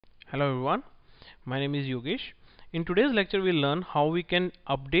Hello everyone, my name is Yogesh. In today's lecture we'll learn how we can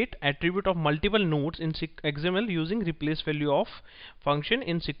update attribute of multiple nodes in XML using replace value of function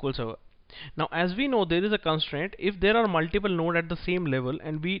in SQL Server. Now as we know, there is a constraint. If there are multiple nodes at the same level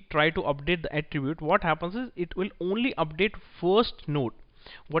and we try to update the attribute, what happens is it will only update first node,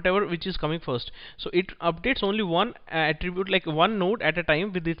 whatever which is coming first. So it updates only one attribute, like one node at a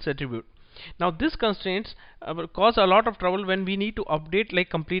time with its attribute. Now this constraints cause a lot of trouble when we need to update like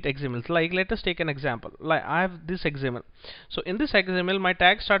complete XMLs. Like let us take an example. Like I have this XML. So in this XML my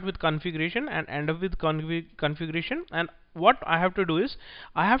tags start with configuration and end up with configuration, and what I have to do is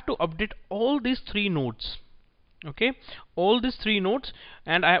I have to update all these three nodes. Okay, all these three nodes,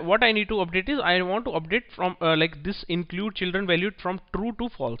 and what I need to update is I want to update from like this include children valued from true to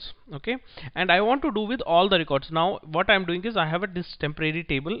false. Okay, and I want to do with all the records. Now what I'm doing is I have this temporary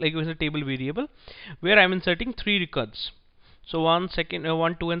table, like it was a table variable, where I'm inserting three records. So 1,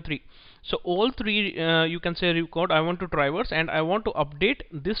 2 and 3. So all three you can say record I want to traverse, and I want to update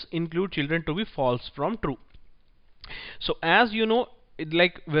this include children to be false from true. So as you know,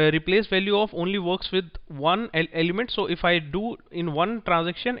 like replace value of only works with one element. So if I do in one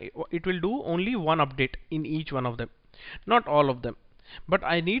transaction, it will do only one update in each one of them, not all of them, but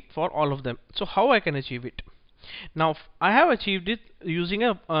I need for all of them. So how I can achieve it? Now I have achieved it using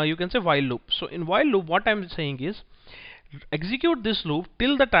a you can say while loop. So in while loop what I'm saying is execute this loop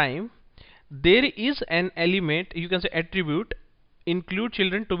till the time there is an element, you can say attribute, include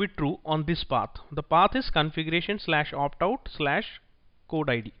children to be true on this path. The path is configuration slash opt out slash code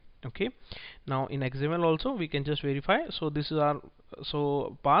ID. Okay, now in XML also we can just verify. So this is our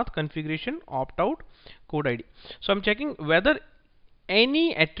path configuration opt out code ID. So I'm checking whether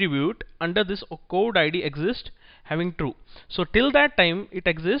any attribute under this code ID exists having true. So till that time it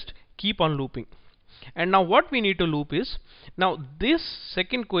exists, keep on looping. And now what we need to loop is, now this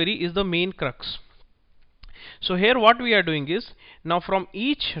second query is the main crux. So here what we are doing is, now from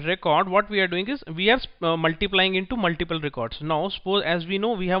each record what we are doing is we are multiplying into multiple records. Now suppose, as we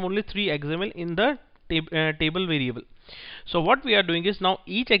know, we have only 3 XML in the table variable. So what we are doing is, now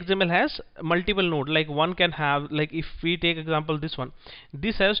each XML has multiple nodes. Like one can have, like if we take example this one,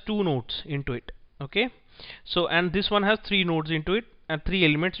 this has 2 nodes into it. Okay, so and this one has 3 nodes into it and 3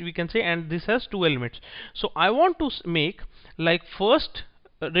 elements we can say, and this has 2 elements. So I want to make like first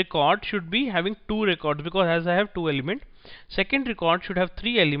record should be having 2 records, because as I have 2 elements. Second record should have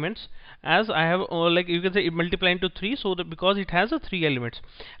 3 elements, as I have like you can say multiply into 3, so that because it has a 3 elements.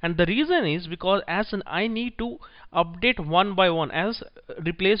 And the reason is because as I need to update one by one, as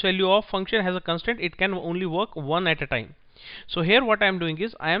replace value of function has a constraint, it can only work one at a time. So here what I am doing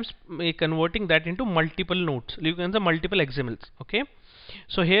is I am converting that into multiple nodes, you can say multiple XMLs. Okay,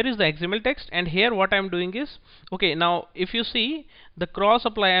 so here is the XML text, and here what I am doing is, okay, now if you see the cross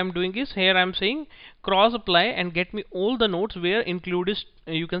apply I am doing is, here I am saying cross apply and get me all the nodes where include is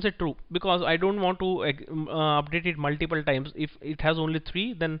you can say true, because I don't want to update it multiple times. If it has only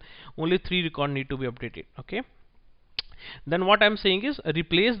 3, then only 3 record need to be updated. Okay, then what I am saying is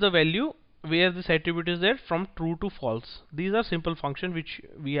replace the value where this attribute is there from true to false. These are simple functions which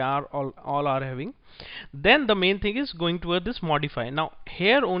we are all are having. Then the main thing is going toward this modify. Now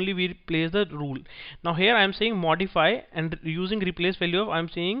here only we replace the rule. Now here I am saying modify, and using replace value of I am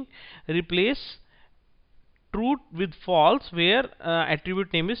saying replace true with false where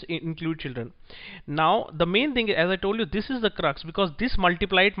attribute name is include children. Now the main thing, as I told you, this is the crux, because this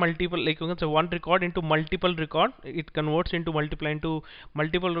multiplied multiple, like you can say one record into multiple record, it converts into multiply into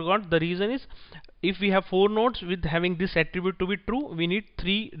multiple record. The reason is, if we have 4 nodes with having this attribute to be true, we need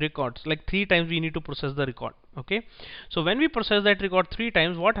 3 records, like 3 times we need to process the record. Okay, so when we process that record 3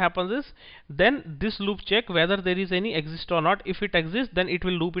 times, what happens is then this loop check whether there is any exist or not. If it exists, then it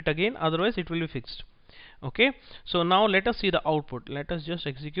will loop it again, otherwise it will be fixed. Okay, so now let us see the output. Let us just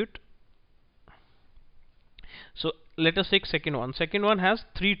execute. So let us take second one has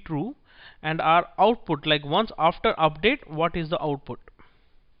 3 true, and our output, like once after update, what is the output?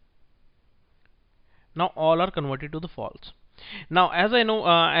 Now all are converted to the false. Now as I know,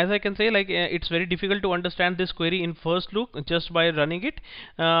 as I can say, like it's very difficult to understand this query in first look just by running it.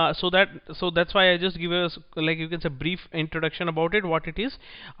 So that's why I just give us, like you can say, brief introduction about it, what it is.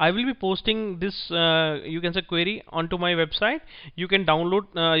 I will be posting this you can say query onto my website. You can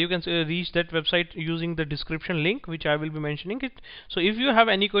download, you can say, reach that website using the description link which I will be mentioning it. So if you have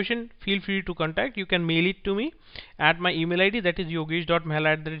any question, feel free to contact. You can mail it to me at my email ID, that is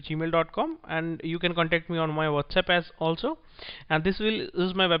yogesh.mahal@gmail.com, and you can contact me on my WhatsApp as also. And this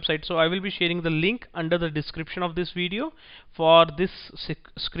is my website, so I will be sharing the link under the description of this video for this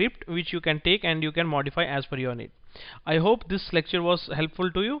script, which you can take and you can modify as per your need. I hope this lecture was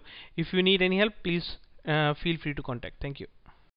helpful to you. If you need any help, please feel free to contact. Thank you.